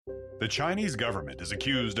The Chinese government is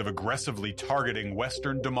accused of aggressively targeting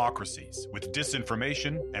Western democracies with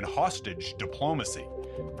disinformation and hostage diplomacy.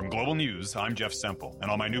 From Global News, I'm Jeff Semple, and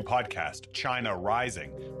on my new podcast, China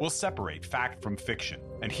Rising, we'll separate fact from fiction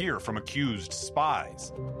and hear from accused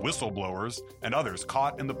spies, whistleblowers, and others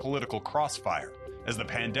caught in the political crossfire as the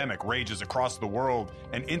pandemic rages across the world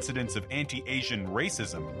and incidents of anti-Asian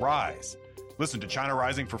racism rise. Listen to China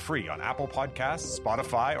Rising for free on Apple Podcasts,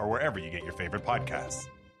 Spotify, or wherever you get your favorite podcasts.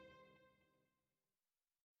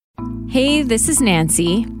 Hey, this is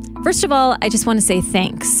Nancy. First of all, I just want to say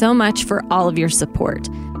thanks so much for all of your support.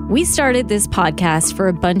 We started this podcast for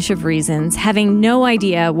a bunch of reasons, having no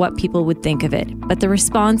idea what people would think of it, but the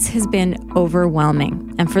response has been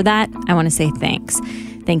overwhelming. And for that, I want to say thanks.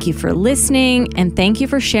 Thank you for listening, and thank you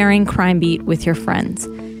for sharing Crime Beat with your friends.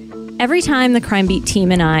 Every time the Crime Beat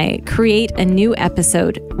team and I create a new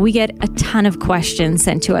episode, we get a ton of questions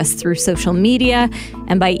sent to us through social media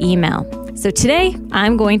and by email. So today,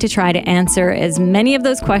 I'm going to try to answer as many of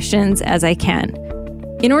those questions as I can.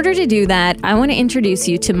 In order to do that, I want to introduce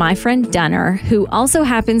you to my friend Dunner, who also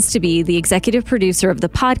happens to be the executive producer of the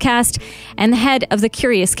podcast and the head of the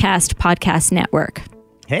Curious Cast podcast network.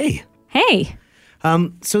 Hey. Hey.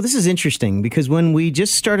 So this is interesting because when we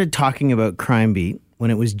just started talking about Crime Beat, when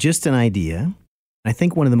it was just an idea, I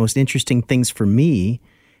think one of the most interesting things for me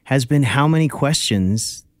has been how many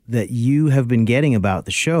questions that you have been getting about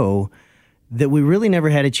the show that we really never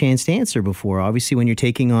had a chance to answer before. Obviously, when you're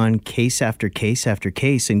taking on case after case after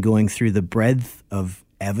case and going through the breadth of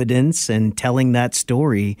evidence and telling that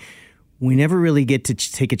story, we never really get to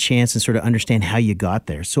take a chance and sort of understand how you got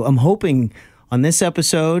there. So I'm hoping on this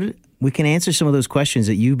episode, we can answer some of those questions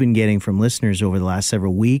that you've been getting from listeners over the last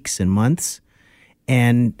several weeks and months.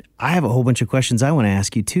 And I have a whole bunch of questions I want to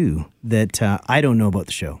ask you too that I don't know about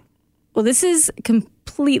the show. Well, this is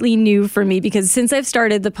completely new for me because since I've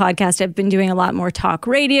started the podcast, I've been doing a lot more talk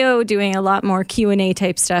radio, doing a lot more Q&A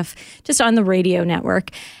type stuff just on the radio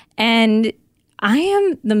network. And I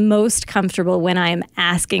am the most comfortable when I am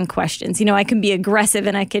asking questions. You know, I can be aggressive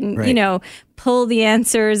and I can, pull the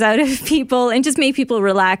answers out of people and just make people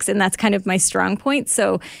relax. And that's kind of my strong point.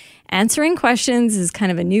 So answering questions is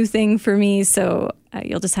kind of a new thing for me. So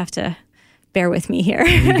you'll just have to bear with me here.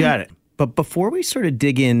 You got it. But before we sort of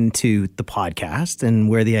dig into the podcast and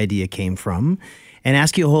where the idea came from and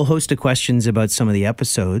ask you a whole host of questions about some of the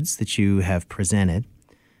episodes that you have presented,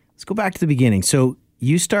 let's go back to the beginning. So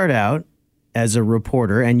you start out as a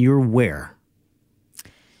reporter and you're where?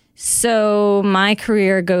 So my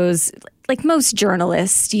career goes, like most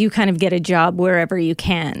journalists, you kind of get a job wherever you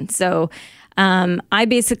can. So I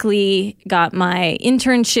basically got my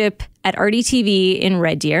internship at RDTV in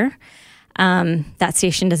Red Deer. That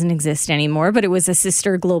station doesn't exist anymore, but it was a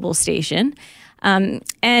sister global station.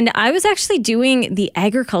 And I was actually doing the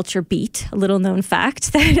agriculture beat, a little known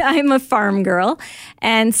fact that I'm a farm girl.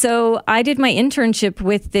 And so I did my internship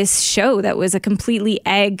with this show that was a completely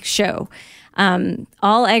ag show.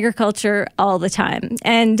 All agriculture all the time.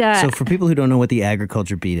 And so for people who don't know what the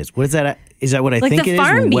agriculture beat is, what is that? Is that what I like think the it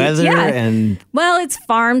farm is? Beat, Weather yeah. and well, it's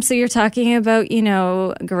farm, so you're talking about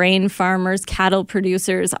grain farmers, cattle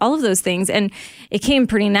producers, all of those things, and it came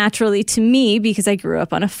pretty naturally to me because I grew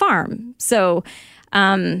up on a farm. So,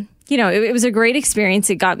 it was a great experience.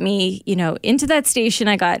 It got me, into that station.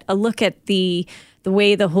 I got a look at the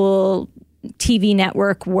way the whole TV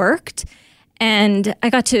network worked. And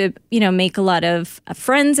I got to, make a lot of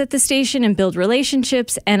friends at the station and build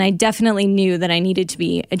relationships. And I definitely knew that I needed to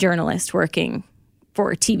be a journalist working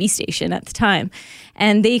for a TV station at the time.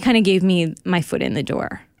 And they kind of gave me my foot in the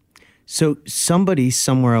door. So somebody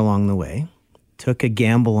somewhere along the way took a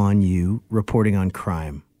gamble on you reporting on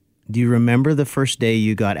crime. Do you remember the first day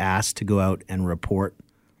you got asked to go out and report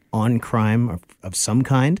on crime of some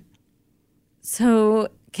kind? So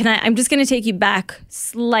I'm just going to take you back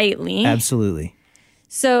slightly. Absolutely.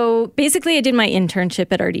 So basically I did my internship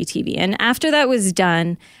at RDTV. And after that was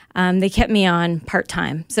done, they kept me on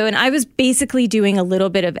part-time. And I was basically doing a little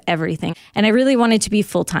bit of everything. And I really wanted to be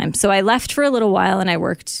full-time. So I left for a little while and I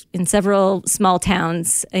worked in several small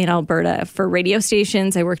towns in Alberta for radio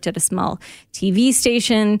stations. I worked at a small TV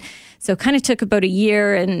station. So kind of took about a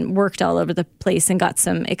year and worked all over the place and got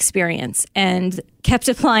some experience and kept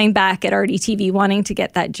applying back at RDTV wanting to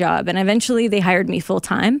get that job. And eventually they hired me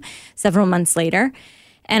full-time several months later.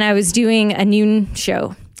 And I was doing a noon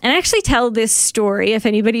show. And I actually tell this story, if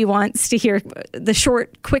anybody wants to hear the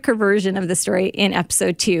short, quicker version of the story, in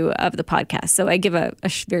episode 2 of the podcast. So I give a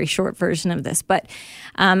very short version of this. But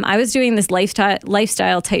I was doing this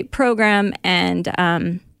lifestyle type program.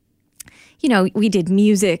 And, we did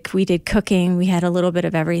music, we did cooking, we had a little bit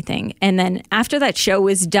of everything. And then after that show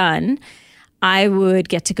was done, I would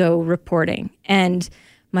get to go reporting. And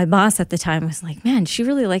my boss at the time was like, man, she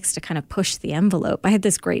really likes to kind of push the envelope. I had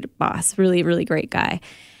this great boss, really, really great guy.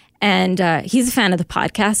 And he's a fan of the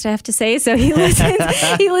podcast, I have to say. So he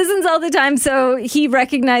listens all the time. So he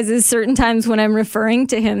recognizes certain times when I'm referring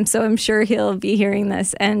to him. So I'm sure he'll be hearing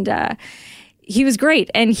this. And he was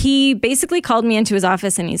great. And he basically called me into his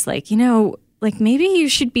office and he's like, maybe you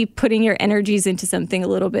should be putting your energies into something a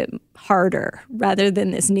little bit harder rather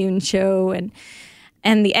than this noon show.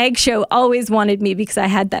 And the egg show always wanted me because I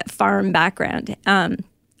had that farm background.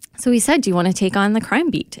 So he said, do you want to take on the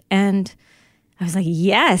crime beat? And I was like,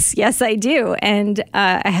 yes, I do. And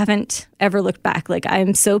I haven't ever looked back. Like,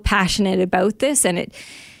 I'm so passionate about this, and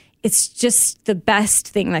it's just the best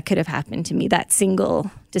thing that could have happened to me, that single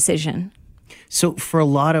decision. So for a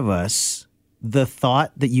lot of us, the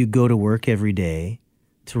thought that you go to work every day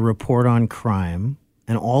to report on crime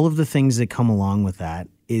and all of the things that come along with that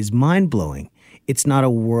is mind-blowing. It's not a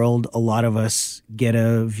world a lot of us get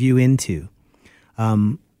a view into.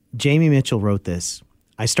 Jamie Mitchell wrote this.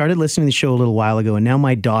 I started listening to the show a little while ago, and now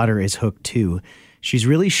my daughter is hooked too. She's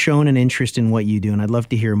really shown an interest in what you do, and I'd love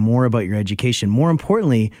to hear more about your education. More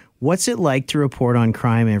importantly, what's it like to report on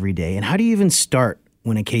crime every day, and how do you even start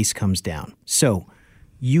when a case comes down? So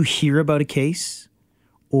you hear about a case,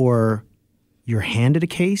 or you're handed a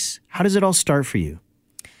case? How does it all start for you?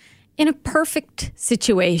 In a perfect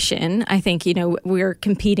situation, I think, we're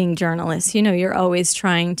competing journalists. You're always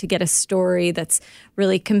trying to get a story that's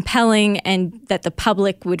really compelling and that the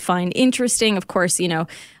public would find interesting. Of course,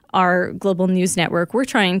 our global news network, we're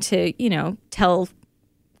trying to, tell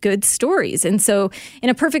good stories. And so in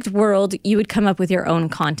a perfect world, you would come up with your own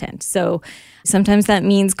content. So sometimes that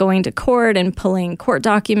means going to court and pulling court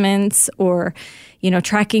documents, or,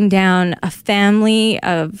 tracking down a family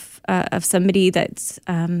of somebody that's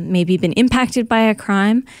maybe been impacted by a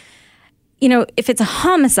crime. If it's a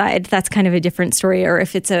homicide, that's kind of a different story, or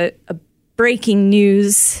if it's a breaking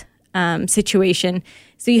news situation.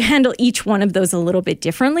 So you handle each one of those a little bit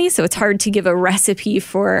differently. So it's hard to give a recipe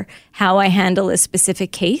for how I handle a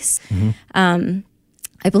specific case. Mm-hmm.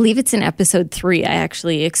 I believe it's in episode 3. I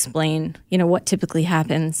actually explain, what typically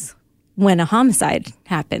happens when a homicide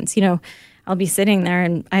happens. I'll be sitting there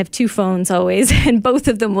and I have 2 phones always, and both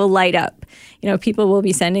of them will light up. People will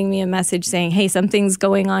be sending me a message saying, hey, something's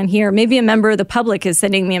going on here. Maybe a member of the public is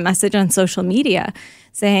sending me a message on social media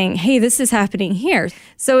saying, hey, this is happening here.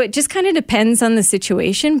 So it just kind of depends on the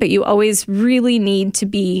situation, but you always really need to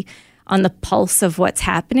be on the pulse of what's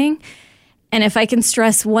happening. And if I can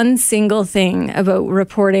stress one single thing about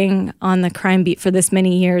reporting on the crime beat for this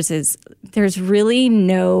many years, is there's really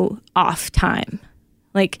no off time.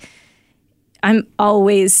 Like, I'm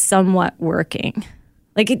always somewhat working.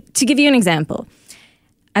 Like, to give you an example,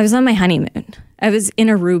 I was on my honeymoon. I was in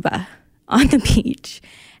Aruba on the beach,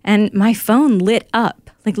 and my phone lit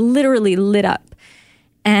up, like literally lit up.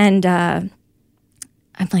 And I'm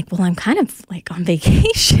like, well, I'm kind of like on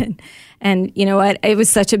vacation. And you know what? It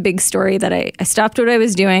was such a big story that I stopped what I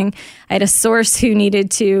was doing. I had a source who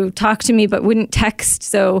needed to talk to me but wouldn't text.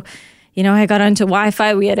 So, I got onto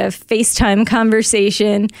Wi-Fi. We had a FaceTime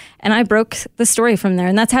conversation, and I broke the story from there.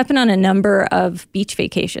 And that's happened on a number of beach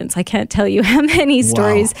vacations. I can't tell you how many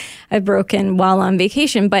stories I've broken while on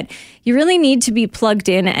vacation, but you really need to be plugged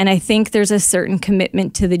in. And I think there's a certain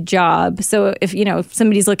commitment to the job. So if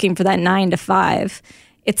somebody's looking for that 9 to 5,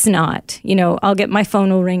 it's not. I'll get, my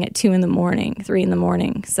phone will ring at 2 a.m, 3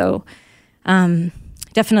 a.m. So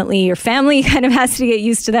definitely your family kind of has to get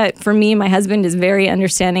used to that. For me, my husband is very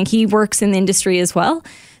understanding. He works in the industry as well,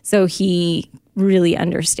 so he really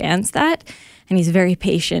understands that. And he's very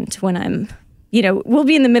patient when I'm, we'll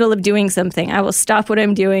be in the middle of doing something. I will stop what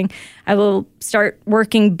I'm doing. I will start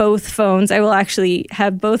working both phones. I will actually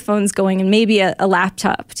have both phones going, and maybe a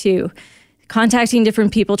laptop too, contacting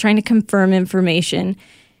different people, trying to confirm information,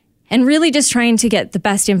 and really just trying to get the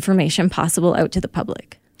best information possible out to the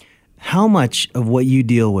public. How much of what you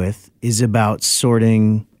deal with is about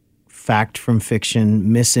sorting fact from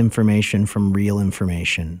fiction, misinformation from real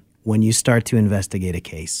information when you start to investigate a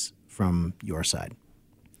case from your side?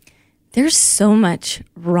 There's so much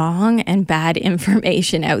wrong and bad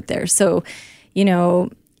information out there. So,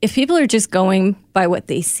 if people are just going by what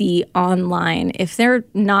they see online, if they're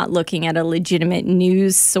not looking at a legitimate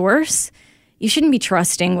news source, you shouldn't be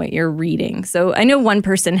trusting what you're reading. So I know one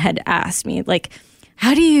person had asked me, like,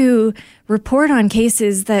 how do you report on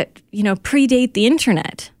cases that, predate the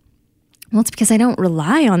internet? Well, it's because I don't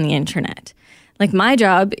rely on the internet. Like, my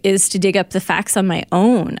job is to dig up the facts on my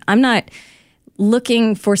own. I'm not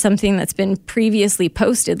looking for something that's been previously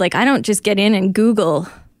posted. Like, I don't just get in and Google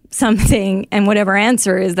something and whatever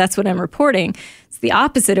answer is, that's what I'm reporting. It's the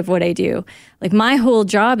opposite of what I do. Like, my whole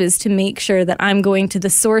job is to make sure that I'm going to the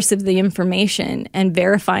source of the information and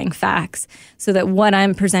verifying facts so that what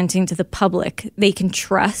I'm presenting to the public, they can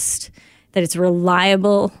trust that it's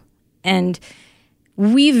reliable. And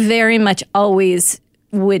we very much always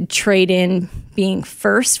would trade in being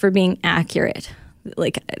first for being accurate.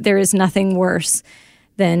 Like, there is nothing worse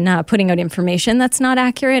than putting out information that's not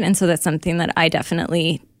accurate. And so that's something that I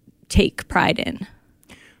definitely take pride in.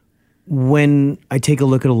 When I take a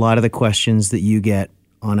look at a lot of the questions that you get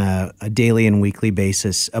on a daily and weekly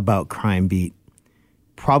basis about Crime Beat,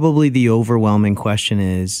 probably the overwhelming question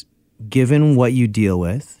is, given what you deal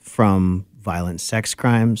with, from violent sex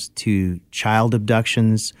crimes to child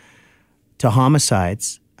abductions to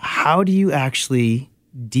homicides, how do you actually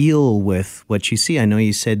deal with what you see? I know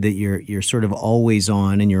you said that you're sort of always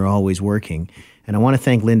on and you're always working. And I want to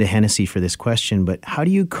thank Linda Hennessy for this question, but how do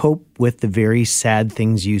you cope with the very sad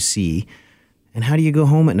things you see? And how do you go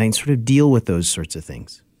home at night and sort of deal with those sorts of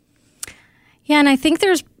things? Yeah, and I think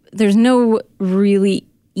there's no really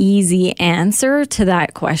easy answer to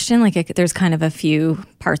that question. Like, there's kind of a few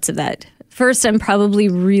parts of that. First, I'm probably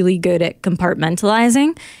really good at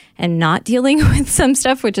compartmentalizing and not dealing with some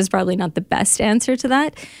stuff, which is probably not the best answer to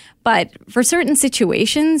that. But for certain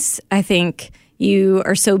situations, I think you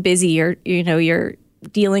are so busy, you're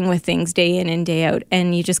dealing with things day in and day out,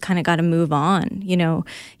 and you just kind of got to move on. You know,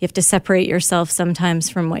 you have to separate yourself sometimes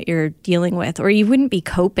from what you're dealing with, or you wouldn't be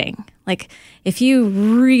coping. Like, if you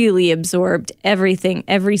really absorbed everything,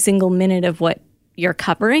 every single minute of what you're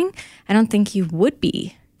covering, I don't think you would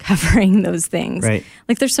be covering those things. Right.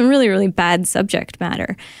 Like, there's some really, really bad subject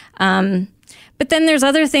matter. But then there's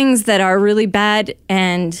other things that are really bad,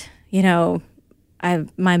 and, you know, I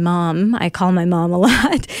call my mom a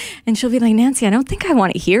lot, and she'll be like, Nancy, I don't think I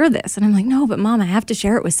want to hear this. And I'm like, no, but Mom, I have to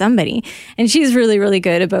share it with somebody. And she's really, really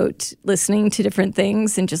good about listening to different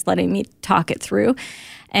things and just letting me talk it through.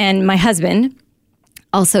 And my husband,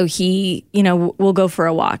 also, he, you know, we'll go for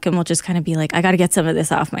a walk and we'll just kind of be like, I got to get some of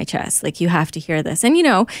this off my chest. Like, you have to hear this. And, you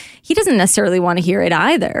know, he doesn't necessarily want to hear it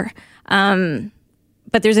either.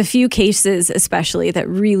 But there's a few cases especially that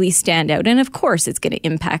really stand out. And of course, it's going to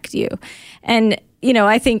impact you. And, you know,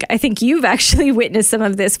 I think you've actually witnessed some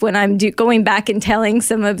of this when I'm going back and telling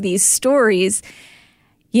some of these stories.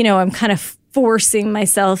 You know, I'm kind of forcing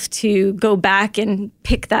myself to go back and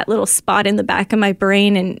pick that little spot in the back of my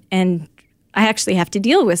brain, and I actually have to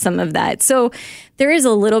deal with some of that. So there is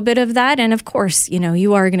a little bit of that. And of course, you know,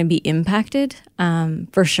 you are going to be impacted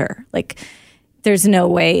for sure. Like, there's no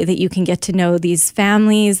way that you can get to know these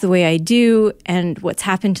families the way I do and what's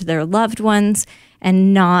happened to their loved ones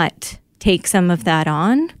and not take some of that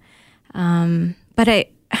on. But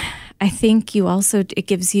I think you also, it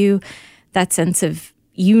gives you that sense of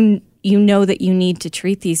you know that you need to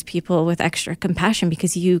treat these people with extra compassion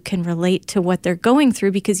because you can relate to what they're going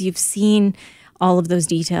through because you've seen all of those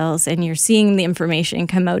details and you're seeing the information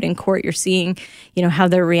come out in court. You're seeing, you know, how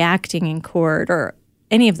they're reacting in court or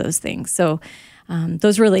any of those things. So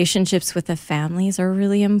those relationships with the families are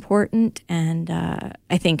really important. And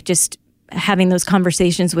I think just having those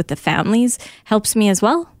conversations with the families helps me as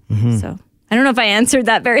well. Mm-hmm. So I don't know if I answered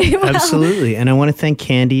that very well. Absolutely. And I want to thank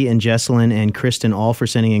Candy and Jesselyn and Kristen all for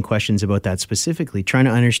sending in questions about that specifically, trying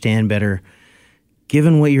to understand better,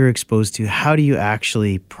 given what you're exposed to, how do you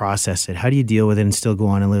actually process it? How do you deal with it and still go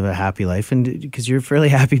on and live a happy life? And because you're a fairly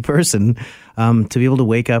happy person, to be able to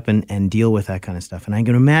wake up and deal with that kind of stuff. And I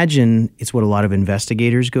can imagine it's what a lot of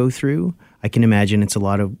investigators go through. I can imagine it's a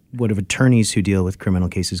lot of what attorneys who deal with criminal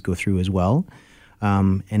cases go through as well.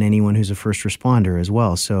 And anyone who's a first responder as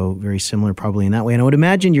well. So very similar probably in that way. And I would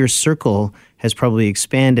imagine your circle has probably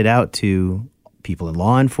expanded out to people in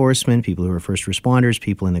law enforcement, people who are first responders,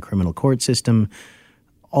 people in the criminal court system.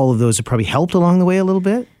 All of those have probably helped along the way a little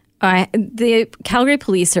bit? The Calgary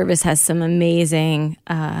Police Service has some amazing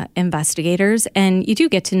investigators, and you do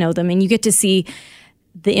get to know them, and you get to see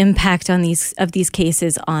the impact on these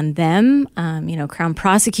cases on them. You know, Crown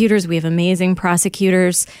prosecutors, we have amazing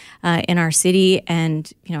prosecutors in our city and,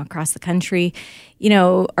 you know, across the country. You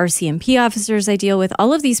know, our CMP officers I deal with,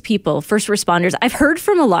 all of these people, first responders. I've heard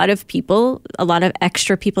from a lot of people, a lot of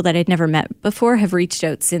extra people that I'd never met before have reached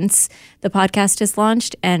out since the podcast has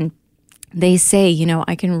launched. And they say, you know,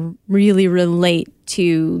 I can really relate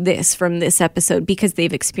to this from this episode because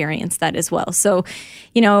they've experienced that as well. So,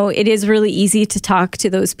 you know, it is really easy to talk to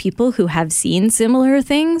those people who have seen similar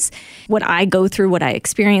things. What I go through, what I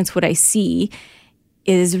experience, what I see,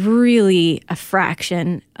 is really a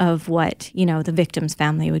fraction of what, the victim's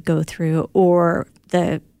family would go through or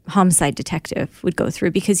the homicide detective would go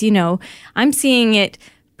through, because, I'm seeing it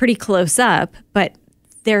pretty close up, but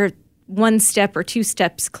they're one step or two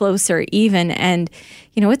steps closer even. And,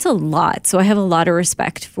 it's a lot. So I have a lot of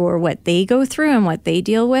respect for what they go through and what they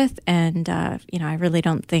deal with. And, I really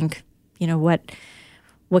don't think,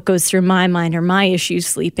 what goes through my mind or my issues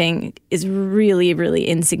sleeping is really, really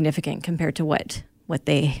insignificant compared to what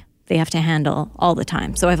they have to handle all the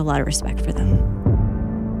time. So I have a lot of respect for them.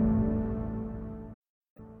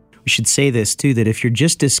 We should say this too, that if you're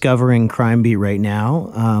just discovering Crime Beat right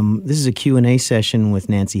now, this is a Q&A session with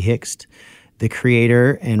Nancy Hixt, the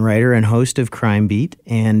creator and writer and host of Crime Beat.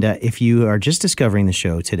 And if you are just discovering the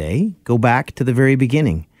show today, go back to the very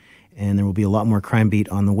beginning, and there will be a lot more Crime Beat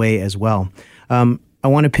on the way as well. I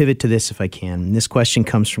want to pivot to this if I can. This question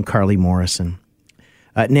comes from Carly Morrison.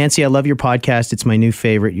 Nancy, I love your podcast. It's my new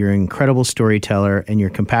favorite. You're an incredible storyteller, and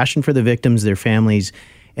your compassion for the victims, their families,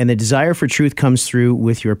 and the desire for truth comes through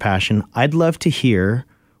with your passion. I'd love to hear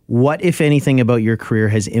what, if anything, about your career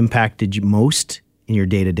has impacted you most in your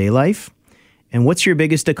day-to-day life, and what's your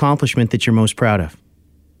biggest accomplishment that you're most proud of?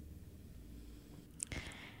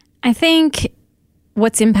 I think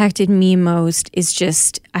what's impacted me most is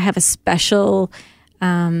just I have a special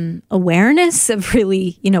awareness of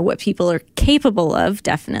really, what people are capable of,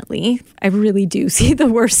 definitely. I really do see the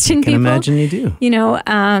worst in people. I can imagine you do.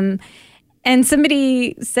 And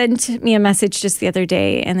somebody sent me a message just the other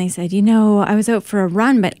day, and they said, I was out for a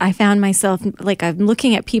run, but I found myself, I'm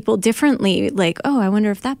looking at people differently, I wonder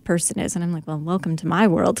if that person is. And I'm like, well, welcome to my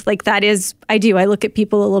world. That is, I do. I look at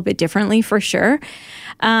people a little bit differently for sure.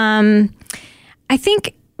 I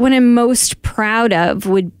think what I'm most proud of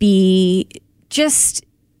would be just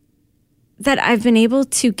that I've been able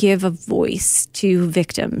to give a voice to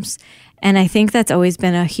victims. And I think that's always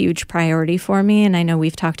been a huge priority for me. And I know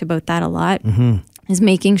we've talked about that a lot, is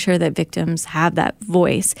making sure that victims have that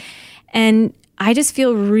voice. And I just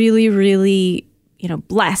feel really, really,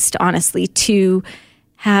 blessed, honestly, to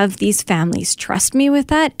have these families trust me with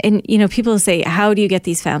that. And, people say, how do you get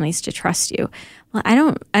these families to trust you? Well, I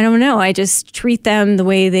don't know. I just treat them the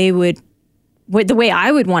way the way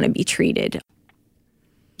I would want to be treated.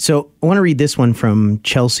 So I want to read this one from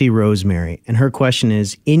Chelsea Rosemary. And her question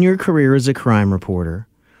is, in your career as a crime reporter,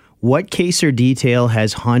 what case or detail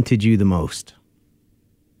has haunted you the most?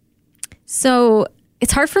 So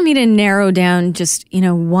it's hard for me to narrow down just,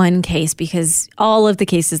 one case, because all of the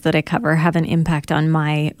cases that I cover have an impact on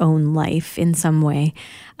my own life in some way.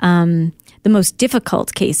 The most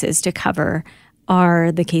difficult cases to cover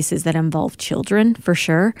are the cases that involve children, for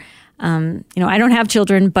sure. I don't have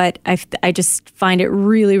children, but I just find it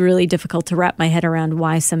really, really difficult to wrap my head around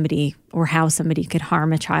why somebody or how somebody could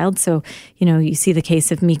harm a child. So, you see the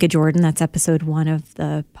case of Mika Jordan, that's episode 1 of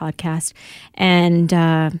the podcast. And,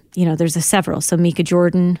 there's several. So Mika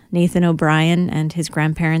Jordan, Nathan O'Brien and his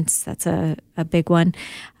grandparents, that's a big one.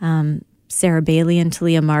 Sarah Bailey and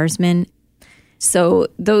Talia Marsman. So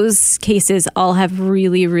those cases all have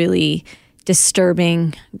really, really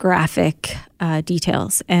disturbing, graphic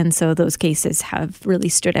details. And so those cases have really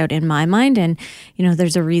stood out in my mind. And,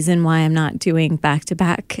 there's a reason why I'm not doing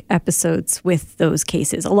back-to-back episodes with those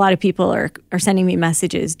cases. A lot of people are sending me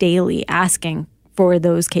messages daily asking for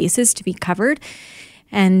those cases to be covered.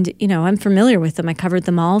 And, I'm familiar with them. I covered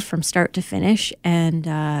them all from start to finish, and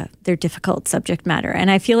they're difficult subject matter.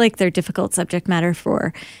 And I feel like they're difficult subject matter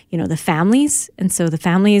for, the families. And so the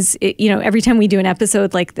families, every time we do an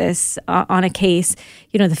episode like this on a case,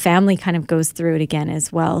 the family kind of goes through it again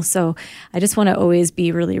as well. So I just want to always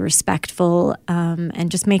be really respectful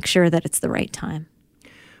and just make sure that it's the right time.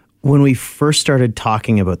 When we first started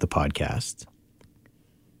talking about the podcast,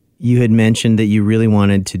 you had mentioned that you really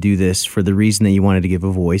wanted to do this for the reason that you wanted to give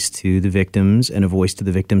a voice to the victims and a voice to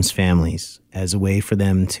the victims' families as a way for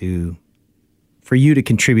you to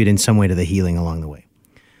contribute in some way to the healing along the way.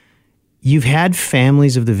 You've had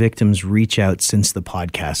families of the victims reach out since the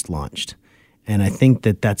podcast launched, and I think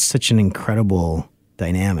that that's such an incredible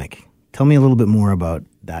dynamic. Tell me a little bit more about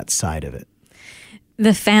that side of it.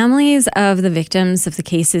 The families of the victims of the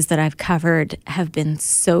cases that I've covered have been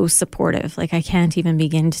so supportive. I can't even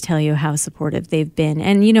begin to tell you how supportive they've been.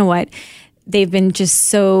 And you know what? They've been just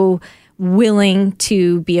so willing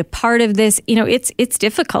to be a part of this. It's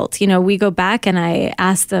difficult. We go back and I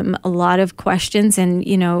ask them a lot of questions, and,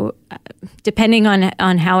 depending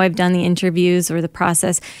on how I've done the interviews or the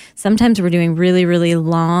process, sometimes we're doing really, really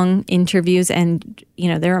long interviews, and,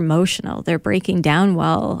 they're emotional. They're breaking down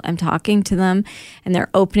while I'm talking to them, and they're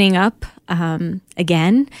opening up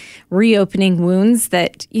again, reopening wounds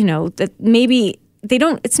that, that maybe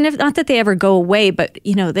it's not that they ever go away, but,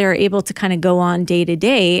 they're able to kind of go on day to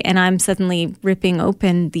day, and I'm suddenly ripping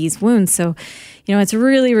open these wounds. So, it's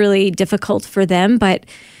really, really difficult for them, but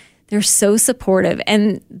they're so supportive.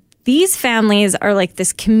 And these families are like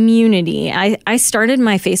this community. I started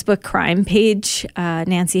my Facebook crime page,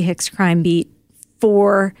 Nancy Hixt Crime Beat,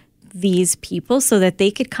 for these people so that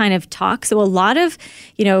they could kind of talk. So a lot of,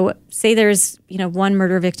 say there's, one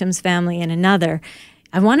murder victim's family and another,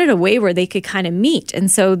 I wanted a way where they could kind of meet.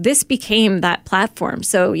 And so this became that platform.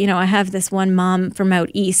 So, I have this one mom from out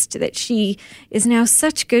east that she is now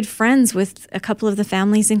such good friends with a couple of the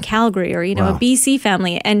families in Calgary, or, Wow. a BC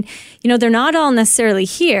family. And, they're not all necessarily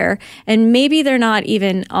here. And maybe they're not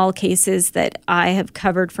even all cases that I have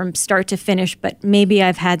covered from start to finish, but maybe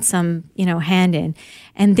I've had some, hand in.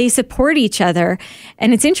 And they support each other.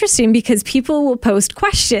 And it's interesting because people will post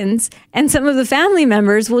questions and some of the family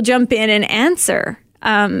members will jump in and answer.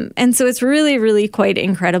 And so it's really, really quite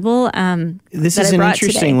incredible. This is an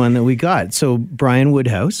interesting one that we got. So Brian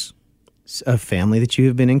Woodhouse, a family that you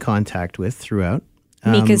have been in contact with throughout.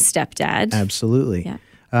 Mika's stepdad. Absolutely. Yeah.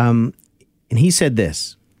 And he said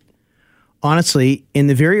this: honestly, in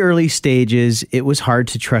the very early stages, it was hard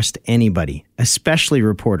to trust anybody, especially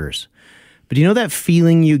reporters. But that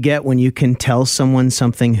feeling you get when you can tell someone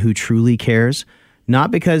something who truly cares?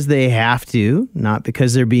 Not because they have to, not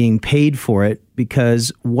because they're being paid for it,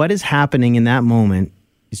 because what is happening in that moment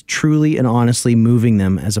is truly and honestly moving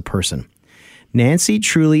them as a person. Nancy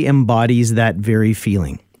truly embodies that very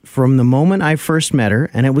feeling. From the moment I first met her,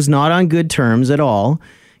 and it was not on good terms at all,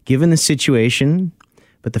 given the situation,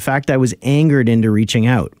 but the fact I was angered into reaching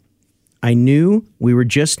out. I knew we were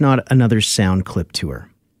just not another sound clip to her.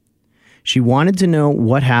 She wanted to know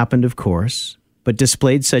what happened, of course, but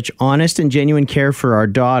displayed such honest and genuine care for our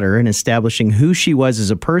daughter in establishing who she was as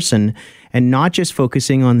a person and not just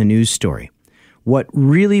focusing on the news story. What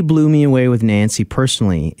really blew me away with Nancy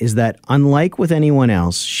personally is that, unlike with anyone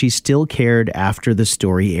else, she still cared after the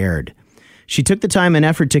story aired. She took the time and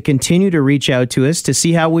effort to continue to reach out to us to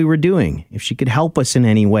see how we were doing, if she could help us in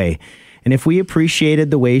any way, and if we appreciated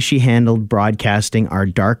the way she handled broadcasting our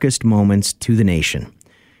darkest moments to the nation.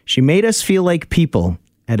 She made us feel like people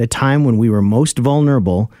at a time when we were most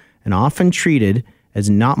vulnerable and often treated as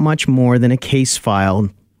not much more than a case file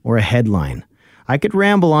or a headline. I could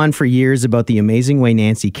ramble on for years about the amazing way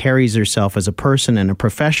Nancy carries herself as a person and a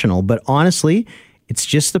professional, but honestly, it's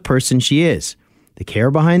just the person she is. The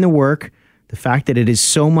care behind the work, the fact that it is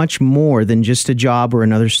so much more than just a job or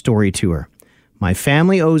another story to her. My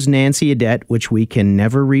family owes Nancy a debt which we can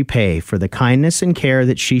never repay for the kindness and care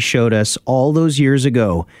that she showed us all those years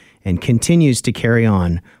ago, and continues to carry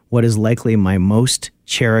on what is likely my most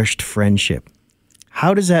cherished friendship.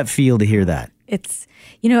 How does that feel to hear that? It's,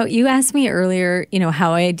 you asked me earlier,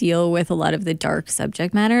 how I deal with a lot of the dark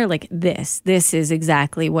subject matter. Like this is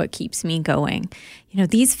exactly what keeps me going.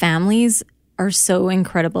 These families are so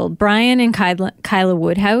incredible. Brian and Kyla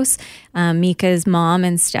Woodhouse, Mika's mom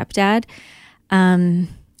and stepdad,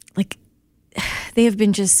 they have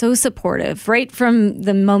been just so supportive. Right from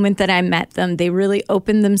the moment that I met them, they really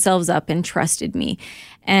opened themselves up and trusted me.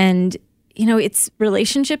 And, it's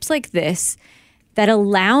relationships like this that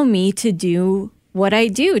allow me to do what I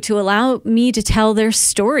do, to allow me to tell their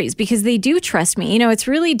stories, because they do trust me. It's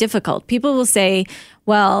really difficult. People will say,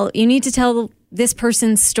 well, you need to tell this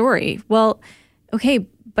person's story. Well, okay,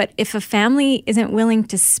 but if a family isn't willing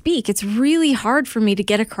to speak, it's really hard for me to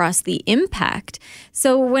get across the impact.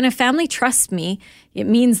 So when a family trusts me, it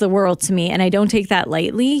means the world to me, and I don't take that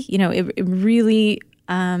lightly. It really,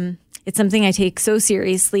 it's something I take so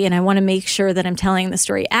seriously, and I want to make sure that I'm telling the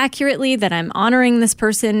story accurately, that I'm honoring this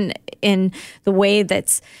person in the way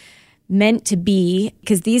that's meant to be,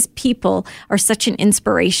 because these people are such an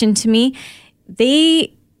inspiration to me.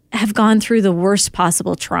 They have gone through the worst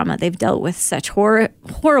possible trauma. They've dealt with such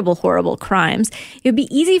horrible, horrible crimes. It would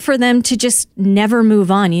be easy for them to just never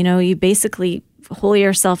move on. You basically hole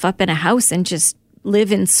yourself up in a house and just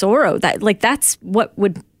live in sorrow. That's what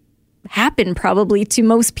would happen probably to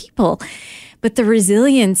most people. But the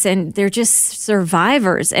resilience, and they're just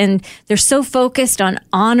survivors, and they're so focused on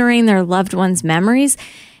honoring their loved ones' memories.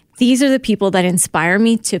 These are the people that inspire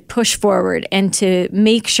me to push forward and to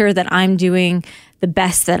make sure that I'm doing the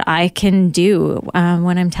best that I can do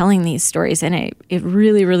when I'm telling these stories. And it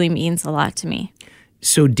really, really means a lot to me.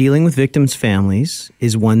 So dealing with victims' families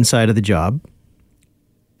is one side of the job.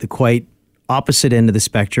 The quite opposite end of the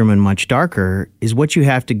spectrum, and much darker, is what you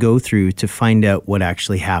have to go through to find out what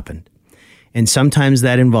actually happened. And sometimes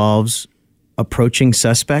that involves approaching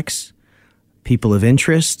suspects, people of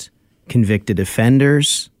interest, convicted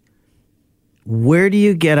offenders, Where do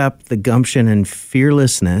you get up the gumption and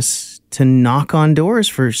fearlessness to knock on doors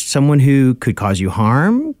for someone who could cause you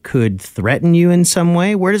harm, could threaten you in some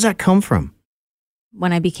way? Where does that come from?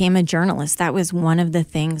 When I became a journalist, that was one of the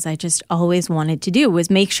things I just always wanted to do, was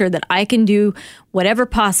make sure that I can do whatever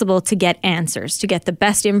possible to get answers, to get the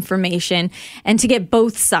best information, and to get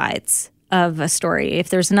both sides of a story. If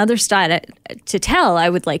there's another side to tell, I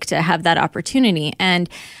would like to have that opportunity. And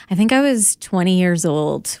I think I was 20 years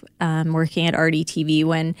old, working at RDTV,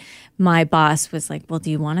 when my boss was like, well, do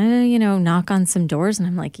you want to, knock on some doors? And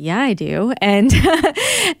I'm like, yeah, I do. And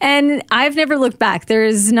and I've never looked back. There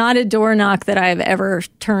is not a door knock that I've ever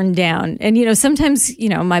turned down. And, sometimes,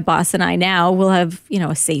 my boss and I now will have,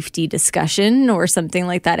 a safety discussion or something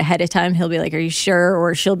like that ahead of time. He'll be like, are you sure?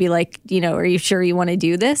 Or she'll be like, are you sure you want to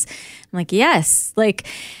do this? I'm like, yes.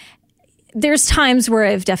 There's times where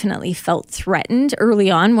I've definitely felt threatened early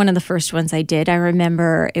on. One of the first ones I did, I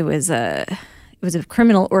remember it was a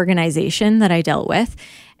criminal organization that I dealt with.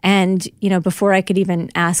 And, before I could even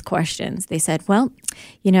ask questions, they said, well,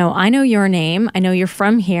 I know your name. I know you're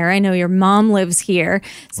from here. I know your mom lives here.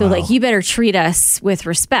 So Wow. you better treat us with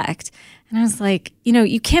respect. And I was like,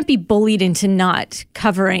 you can't be bullied into not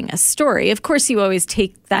covering a story. Of course, you always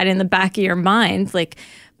take that in the back of your mind.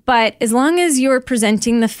 But as long as you're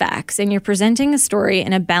presenting the facts and you're presenting a story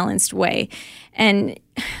in a balanced way, and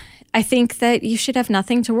I think that you should have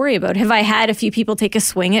nothing to worry about. Have I had a few people take a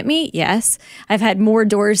swing at me? Yes. I've had more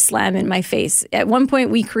doors slam in my face. At one point,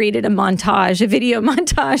 we created a video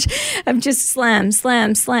montage of just slam,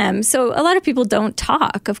 slam, slam. So a lot of people don't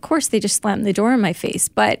talk. Of course, they just slam the door in my face.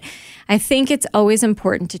 But I think it's always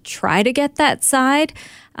important to try to get that side.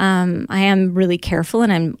 I am really careful,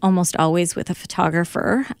 and I'm almost always with a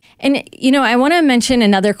photographer. And, I want to mention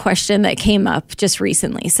another question that came up just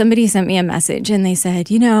recently. Somebody sent me a message and they said,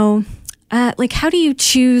 how do you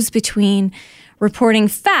choose between reporting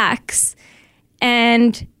facts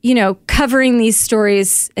and, covering these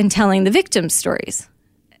stories and telling the victims' stories?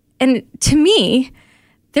 And to me,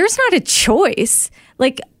 there's not a choice.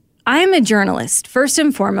 I'm a journalist. First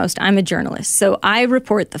and foremost, I'm a journalist. So I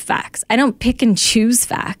report the facts. I don't pick and choose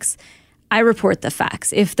facts. I report the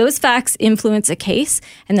facts. If those facts influence a case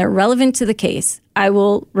and they're relevant to the case, I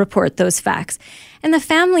will report those facts. And the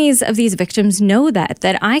families of these victims know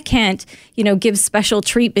that I can't, give special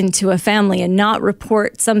treatment to a family and not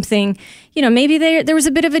report something. Maybe there was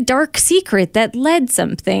a bit of a dark secret that led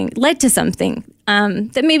to something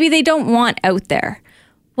that maybe they don't want out there.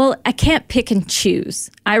 Well, I can't pick and choose.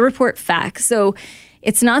 I report facts. So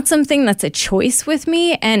it's not something that's a choice with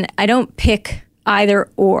me, and I don't pick either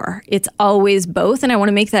or. It's always both. And I want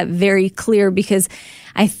to make that very clear, because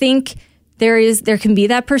I think there can be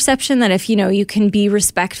that perception that if, you can be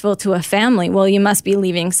respectful to a family, well, you must be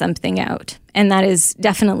leaving something out. And that is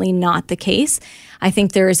definitely not the case. I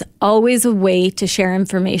think there is always a way to share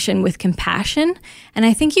information with compassion. And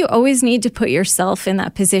I think you always need to put yourself in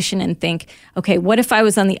that position and think, okay, what if I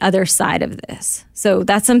was on the other side of this? So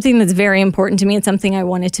that's something that's very important to me. It's something I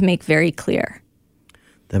wanted to make very clear.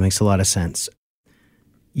 That makes a lot of sense.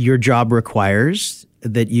 Your job requires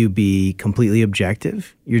that you be completely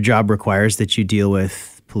objective. Your job requires that you deal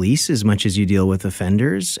with police as much as you deal with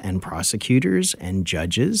offenders and prosecutors and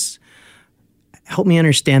judges. Help me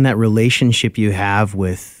understand that relationship you have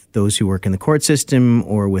with those who work in the court system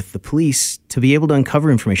or with the police to be able to uncover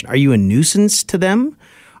information. Are you a nuisance to them?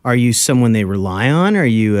 Are you someone they rely on? Are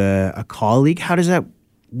you a colleague? How does that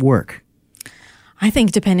work? I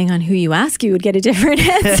think depending on who you ask, you would get a different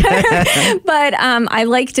answer. But I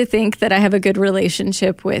like to think that I have a good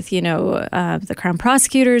relationship with, the Crown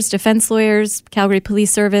prosecutors, defense lawyers, Calgary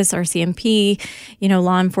Police Service, RCMP,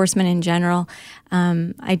 law enforcement in general.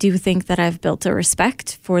 I do think that I've built a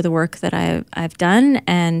respect for the work that I've done,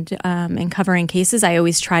 and in covering cases, I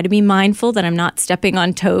always try to be mindful that I'm not stepping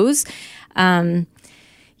on toes.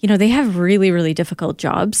 They have really, really difficult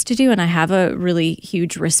jobs to do, and I have a really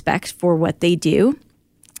huge respect for what they do.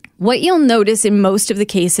 What you'll notice in most of the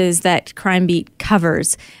cases that Crime Beat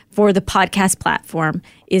covers for the podcast platform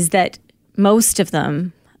is that most of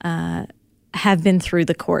them have been through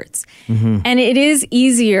the courts. Mm-hmm. And it is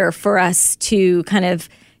easier for us to kind of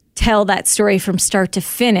tell that story from start to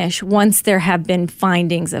finish once there have been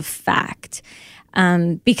findings of fact.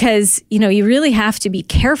 Because, you really have to be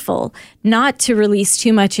careful not to release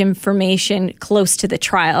too much information close to the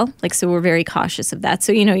trial. So we're very cautious of that.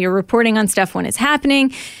 So, you're reporting on stuff when it's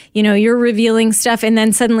happening, you're revealing stuff, and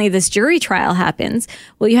then suddenly this jury trial happens.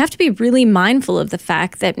 Well, you have to be really mindful of the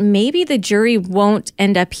fact that maybe the jury won't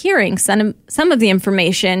end up hearing some of the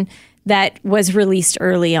information that was released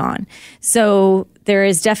early on. So there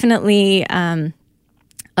is definitely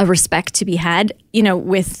a respect to be had.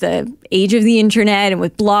 With the age of the internet and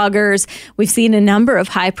with bloggers, we've seen a number of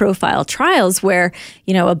high profile trials where,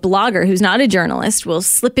 a blogger who's not a journalist will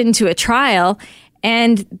slip into a trial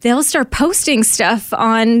and they'll start posting stuff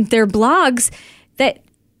on their blogs that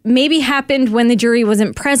maybe happened when the jury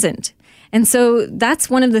wasn't present. And so that's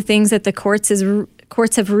one of the things that the courts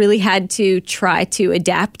have really had to try to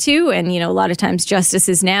adapt to. And, a lot of times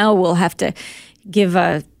justices now will have to give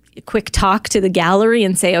a quick talk to the gallery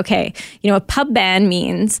and say, okay, a pub ban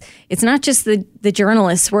means it's not just the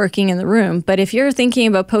journalists working in the room, but if you're thinking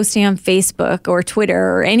about posting on Facebook or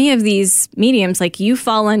Twitter or any of these mediums, like you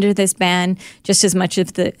fall under this ban just as much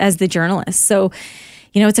as the journalists. So,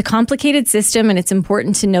 it's a complicated system and it's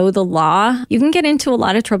important to know the law. You can get into a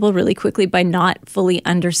lot of trouble really quickly by not fully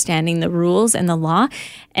understanding the rules and the law.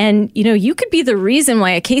 And, you could be the reason why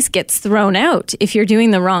a case gets thrown out if you're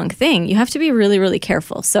doing the wrong thing. You have to be really, really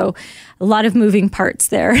careful. So a lot of moving parts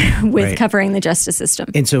there with covering the justice system.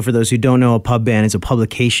 And so for those who don't know, a pub ban is a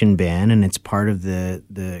publication ban, and it's part of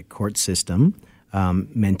the court system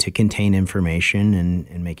meant to contain information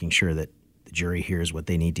and making sure that the jury hears what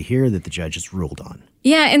they need to hear, that the judge has ruled on.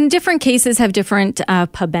 Yeah, and different cases have different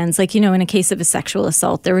pub bans. Like, in a case of a sexual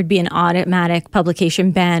assault, there would be an automatic publication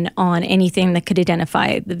ban on anything that could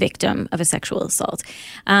identify the victim of a sexual assault.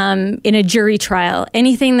 In a jury trial,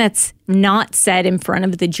 anything that's not said in front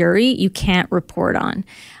of the jury, you can't report on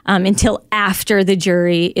until after the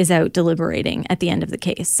jury is out deliberating at the end of the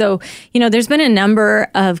case. So, there's been a number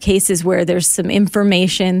of cases where there's some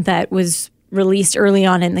information that was released early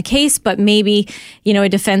on in the case, but maybe, a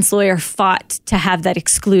defense lawyer fought to have that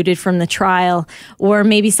excluded from the trial, or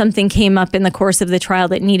maybe something came up in the course of the trial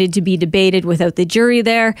that needed to be debated without the jury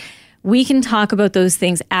there. We can talk about those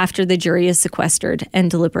things after the jury is sequestered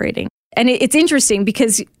and deliberating. And it's interesting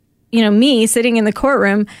because, me sitting in the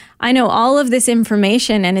courtroom, I know all of this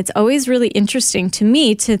information, and it's always really interesting to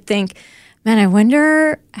me to think, man, I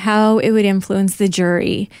wonder how it would influence the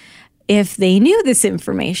jury if they knew this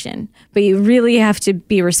information. But you really have to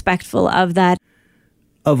be respectful of that.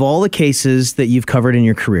 Of all the cases that you've covered in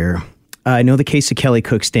your career, I know the case of Kelly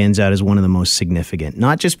Cook stands out as one of the most significant,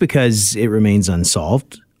 not just because it remains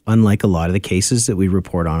unsolved, unlike a lot of the cases that we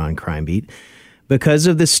report on Crime Beat, because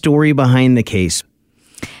of the story behind the case.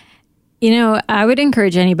 I would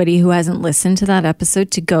encourage anybody who hasn't listened to that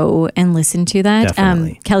episode to go and listen to that.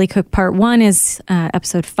 Kelly Cook Part 1 is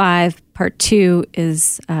episode 5. Part 2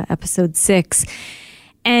 is episode 6.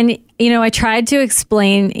 And, I tried to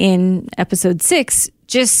explain in episode 6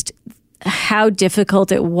 just how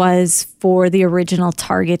difficult it was for the original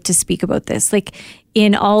target to speak about this. Like,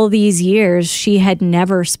 in all these years, she had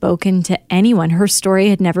never spoken to anyone. Her story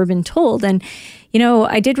had never been told. And,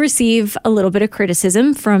 I did receive a little bit of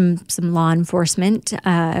criticism from some law enforcement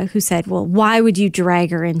who said, well, why would you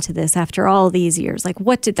drag her into this after all these years? Like,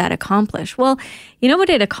 what did that accomplish? Well, you know what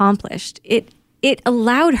it accomplished? It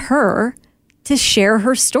allowed her to share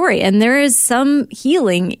her story. And there is some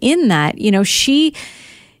healing in that.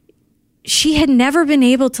 She had never been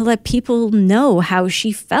able to let people know how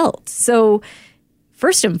she felt. So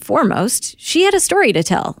first and foremost, she had a story to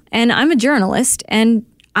tell. And I'm a journalist, and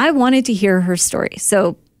I wanted to hear her story.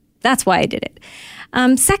 So that's why I did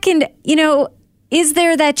it. Second, is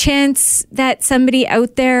there that chance that somebody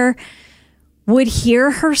out there would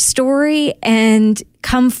hear her story and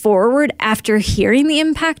come forward after hearing the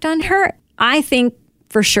impact on her? I think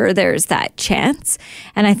for sure there's that chance.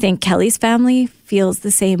 And I think Kelly's family feels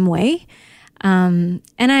the same way. And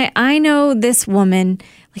I know this woman,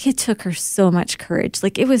 like, it took her so much courage.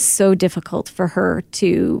 Like, it was so difficult for her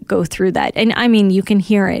to go through that. And I mean, you can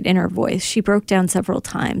hear it in her voice. She broke down several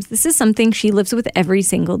times. This is something she lives with every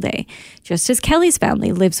single day, just as Kelly's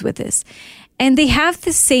family lives with this. And they have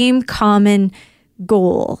the same common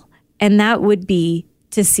goal, and that would be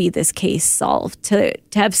to see this case solved, to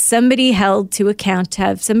have somebody held to account, to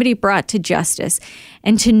have somebody brought to justice,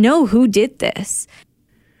 and to know who did this.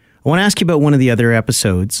 I want to ask you about one of the other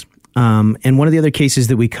episodes, and one of the other cases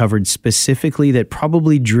that we covered specifically that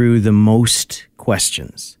probably drew the most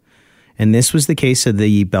questions. And this was the case of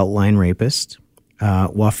the Beltline rapist,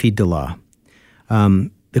 Wafid Dalla.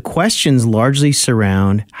 The questions largely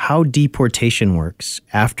surround how deportation works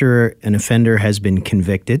after an offender has been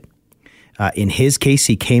convicted. In his case,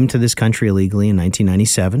 he came to this country illegally in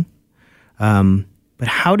 1997. But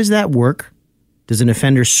how does that work? Does an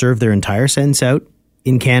offender serve their entire sentence out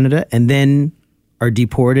in Canada and then are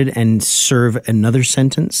deported and serve another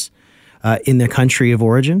sentence in their country of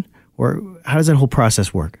origin? Or how does that whole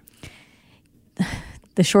process work?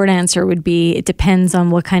 The short answer would be it depends on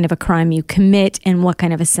what kind of a crime you commit and what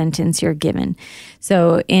kind of a sentence you're given.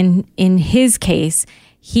 So in his case,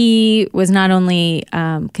 he was not only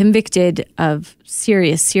convicted of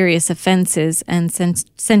serious offenses and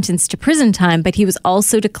sentenced to prison time, but he was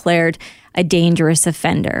also declared a dangerous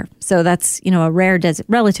offender. So that's, a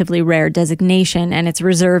relatively rare designation, and it's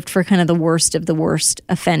reserved for kind of the worst of the worst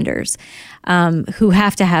offenders who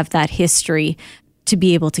have to have that history to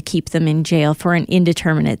be able to keep them in jail for an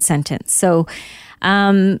indeterminate sentence. So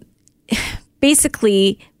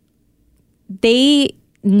basically, they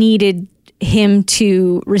needed him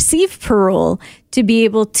to receive parole to be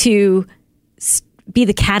able to be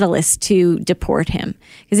the catalyst to deport him.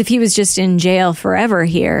 Because if he was just in jail forever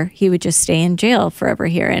here, he would just stay in jail forever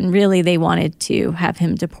here. And really, they wanted to have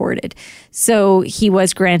him deported. So he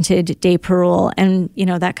was granted day parole. And,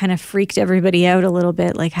 that kind of freaked everybody out a little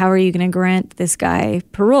bit. Like, how are you going to grant this guy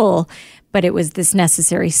parole? But it was this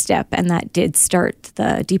necessary step, and that did start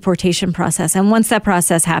the deportation process. And once that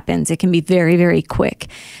process happens, it can be very, very quick.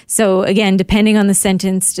 So again, depending on the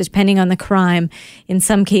sentence, depending on the crime, in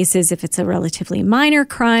some cases, if it's a relatively minor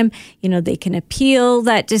crime, they can appeal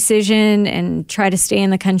that decision and try to stay in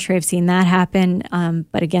the country. I've seen that happen.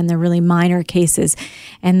 But again, they're really minor cases.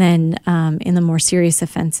 And then in the more serious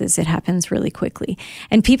offenses, it happens really quickly.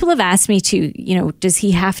 And people have asked me to, does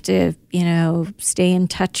he have to, stay in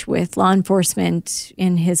touch with law enforcement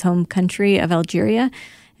in his home country of Algeria?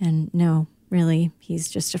 And no, really, he's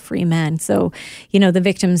just a free man. So, the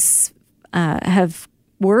victims have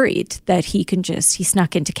worried that he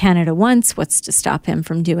snuck into Canada once. What's to stop him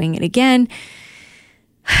from doing it again?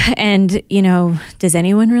 And, does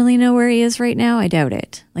anyone really know where he is right now? I doubt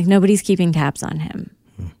it. Like, nobody's keeping tabs on him.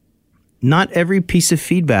 Not every piece of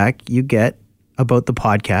feedback you get about the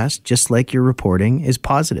podcast, just like your reporting, is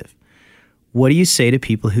positive. What do you say to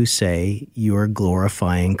people who say you're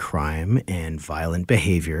glorifying crime and violent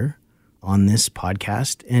behavior on this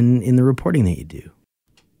podcast and in the reporting that you do?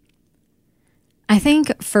 I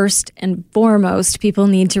think first and foremost, people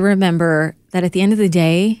need to remember that at the end of the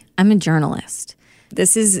day, I'm a journalist.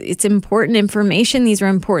 It's important information. These are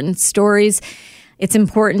important stories. It's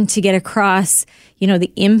important to get across,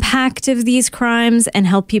 the impact of these crimes and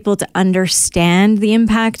help people to understand the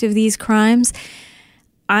impact of these crimes.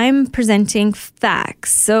 I'm presenting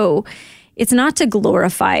facts. So it's not to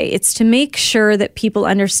glorify, it's to make sure that people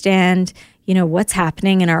understand, what's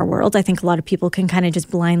happening in our world. I think a lot of people can kind of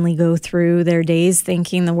just blindly go through their days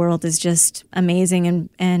thinking the world is just amazing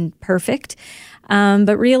and perfect.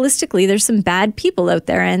 But realistically, there's some bad people out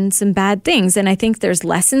there and some bad things. And I think there's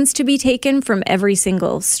lessons to be taken from every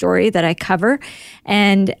single story that I cover.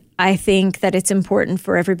 And I think that it's important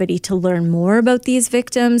for everybody to learn more about these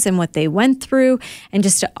victims and what they went through and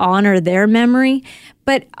just to honor their memory.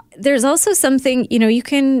 But there's also something,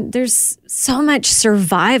 there's so much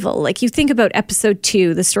survival. Like you think about episode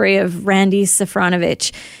 2, the story of Randy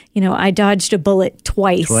Safranovich. I dodged a bullet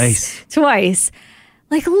twice.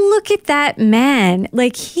 Like, look at that man.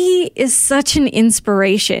 Like, he is such an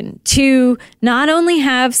inspiration to not only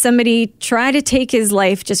have somebody try to take his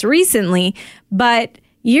life just recently, but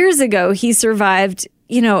years ago, he survived,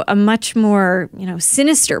 a much more,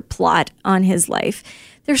 sinister plot on his life.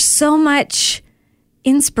 There's so much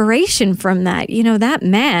inspiration from that. That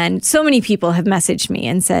man, so many people have messaged me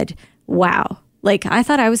and said, wow, like, I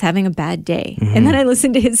thought I was having a bad day. Mm-hmm. And then I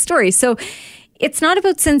listened to his story. So it's not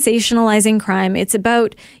about sensationalizing crime. It's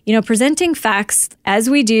about, presenting facts as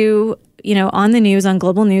we do, on the news, on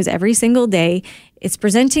global news every single day. It's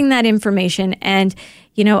presenting that information. And,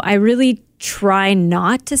 I really try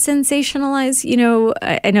not to sensationalize.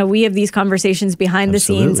 I know we have these conversations behind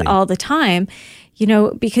Absolutely. The scenes all the time,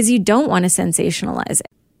 because you don't want to sensationalize it.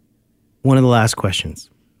 One of the last questions.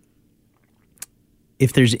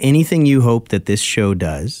 If there's anything you hope that this show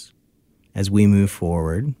does as we move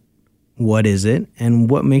forward, what is it, and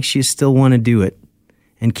what makes you still want to do it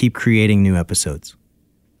and keep creating new episodes?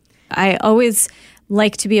 I always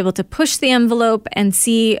like to be able to push the envelope and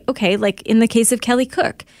see, okay, like in the case of Kelly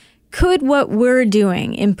Cook, could what we're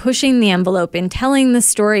doing in pushing the envelope and telling the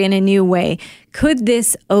story in a new way, could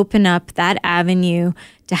this open up that avenue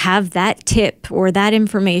to have that tip or that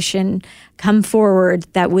information come forward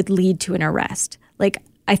that would lead to an arrest? Like,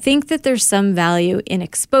 I think that there's some value in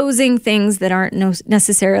exposing things that aren't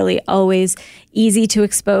necessarily always easy to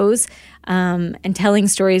expose, and telling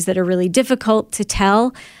stories that are really difficult to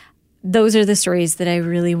tell. Those are the stories that I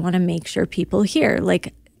really want to make sure people hear.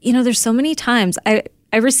 Like, there's so many times I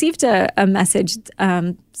received a message,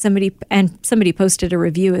 somebody posted a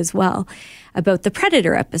review as well about the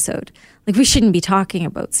Predator episode. Like, we shouldn't be talking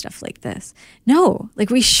about stuff like this. No, like,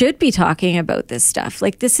 we should be talking about this stuff.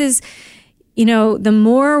 Like, this is, the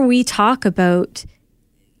more we talk about,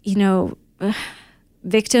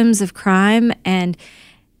 victims of crime and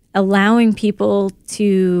allowing people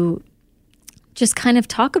to just kind of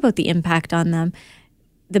talk about the impact on them,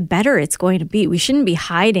 the better it's going to be. We shouldn't be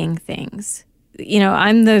hiding things.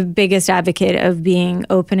 I'm the biggest advocate of being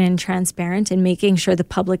open and transparent and making sure the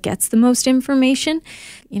public gets the most information.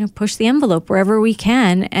 Push the envelope wherever we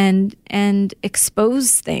can and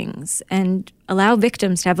expose things and allow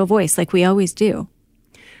victims to have a voice like we always do.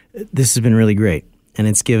 This has been really great. And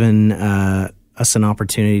it's given us an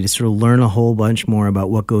opportunity to sort of learn a whole bunch more about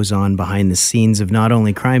what goes on behind the scenes of not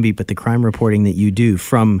only Crime Beat, but the crime reporting that you do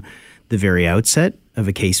from the very outset of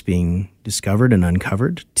a case being discovered and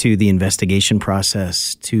uncovered, to the investigation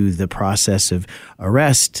process, to the process of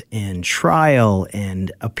arrest and trial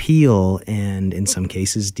and appeal, and in some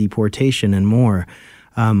cases, deportation and more.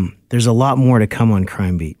 There's a lot more to come on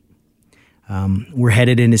Crime Beat. We're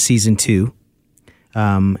headed into season 2,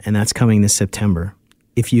 and that's coming this September.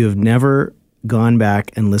 If you have never gone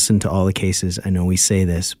back and listened to all the cases, I know we say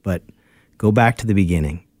this, but go back to the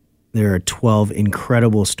beginning. There are 12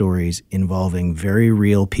 incredible stories involving very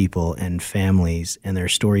real people and families, and their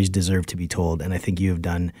stories deserve to be told. And I think you have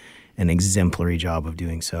done an exemplary job of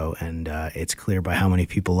doing so. And it's clear by how many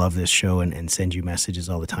people love this show and send you messages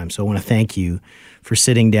all the time. So I want to thank you for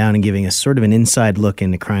sitting down and giving us sort of an inside look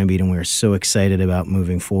into Crime Beat. And we're so excited about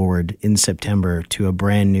moving forward in September to a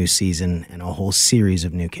brand new season and a whole series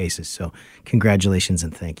of new cases. So congratulations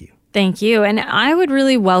and thank you. Thank you. And I would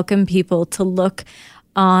really welcome people to look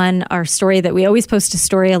on our story that we always post a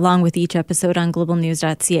story along with each episode on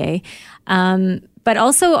globalnews.ca, but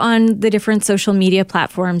also on the different social media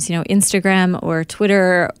platforms, Instagram or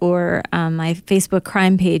Twitter or my Facebook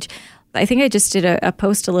crime page. I think I just did a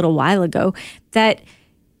post a little while ago that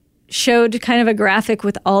showed kind of a graphic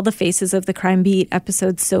with all the faces of the Crime Beat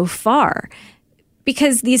episodes so far.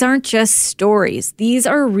 Because these aren't just stories. These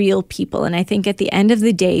are real people. And I think at the end of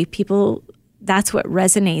the day, that's what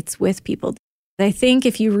resonates with people. I think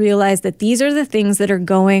if you realize that these are the things that are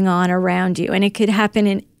going on around you, and it could happen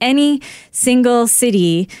in any single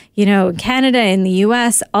city, Canada, in the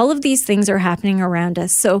US, all of these things are happening around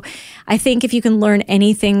us. So I think if you can learn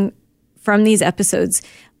anything from these episodes,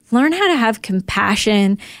 learn how to have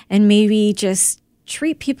compassion and maybe just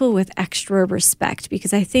treat people with extra respect,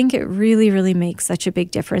 because I think it really, really makes such a big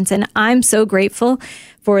difference. And I'm so grateful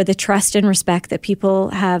for the trust and respect that people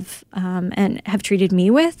have and have treated me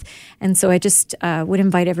with. And so I just would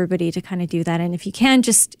invite everybody to kind of do that. And if you can,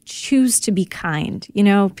 just choose to be kind.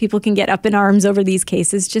 People can get up in arms over these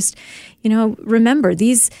cases. Just, remember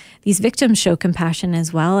these victims show compassion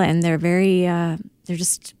as well. And they're they're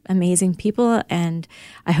just amazing people. And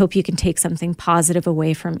I hope you can take something positive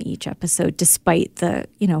away from each episode, despite the,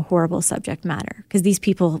 horrible subject matter, because these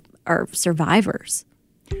people are survivors.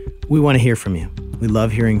 We want to hear from you. We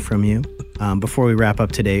love hearing from you. Before we wrap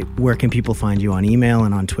up today, where can people find you on email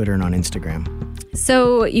and on Twitter and on Instagram?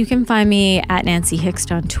 So you can find me at Nancy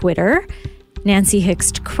Hixt on Twitter, Nancy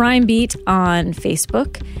Hixt Crime Beat on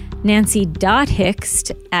Facebook,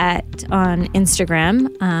 Nancy.Hixt on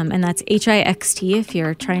Instagram, and that's Hixt. If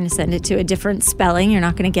you're trying to send it to a different spelling, you're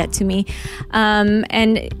not going to get to me.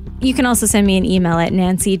 And you can also send me an email at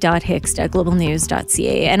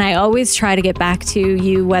nancy.hixt@globalnews.ca. And I always try to get back to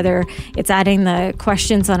you, whether it's adding the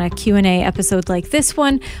questions on a Q&A episode like this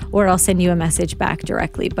one, or I'll send you a message back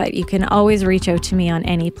directly. But you can always reach out to me on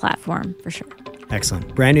any platform, for sure.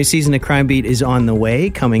 Excellent. Brand new season of Crime Beat is on the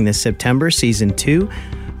way, coming this September, season 2.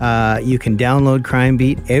 You can download Crime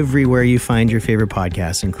Beat everywhere you find your favorite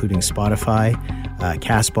podcasts, including Spotify,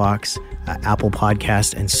 CastBox, Apple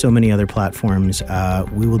Podcast, and so many other platforms.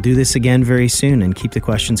 We will do this again very soon, and keep the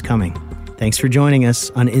questions coming. Thanks for joining us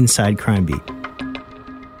on Inside Crime Beat.